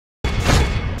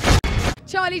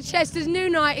Charlie Chester's new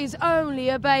night is only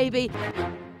a baby.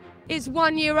 It's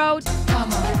 1 year old.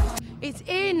 It's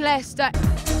in Leicester.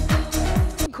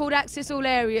 Called Access All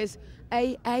Areas.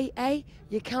 AAA,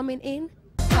 you coming in?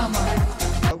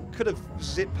 I could have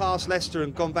zipped past Leicester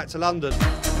and gone back to London.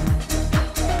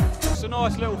 It's a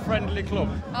nice little friendly club.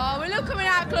 Oh, we love coming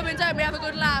out clubbing, don't we? Have a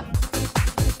good laugh.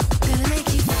 Gonna make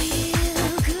you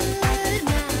feel good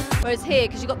now. Whereas here,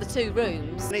 because you've got the 2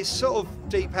 rooms. And it's sort of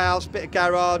deep house, bit of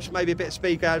garage, maybe a bit of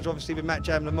speed garage, obviously with Matt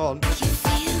Jam Lamont. You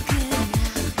feel good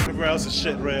now. Everywhere else is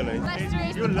shit, really. Leicester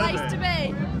is You'll the love place it. to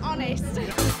be, honest.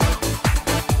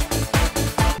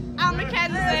 And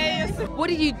Mackenzie. What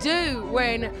do you do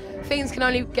when things can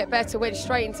only get better, went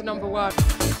straight into #1?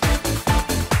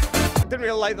 I didn't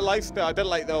really like the lifestyle. I didn't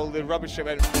like all the rubbish it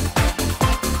went.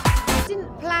 I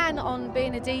didn't plan on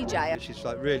being a DJ. She's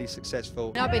like really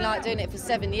successful. I've been like doing it for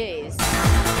 7 years.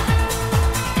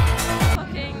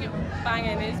 Fucking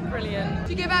banging is brilliant.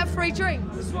 Do you give out free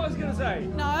drinks? That's what I was going to say.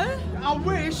 No? I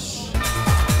wish.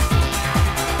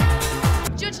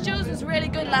 Judge Jules was really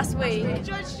good last week.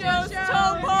 Judge Jules,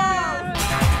 top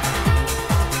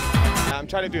I'm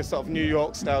trying to do a sort of New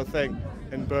York style thing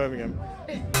in Birmingham.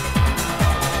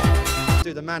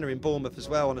 Do the Manor in Bournemouth as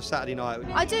well on a Saturday night.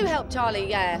 I do help Charlie,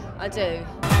 yeah, I do.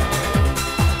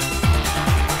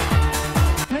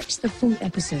 Watch the full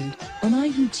episode on our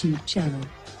YouTube channel.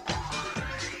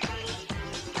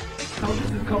 So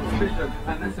this is CLUBAVISION,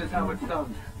 and this is how it's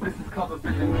done. This is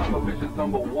CLUBAVISION, CLUBAVISION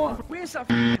 #1. Where's that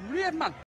f***ing rave, man?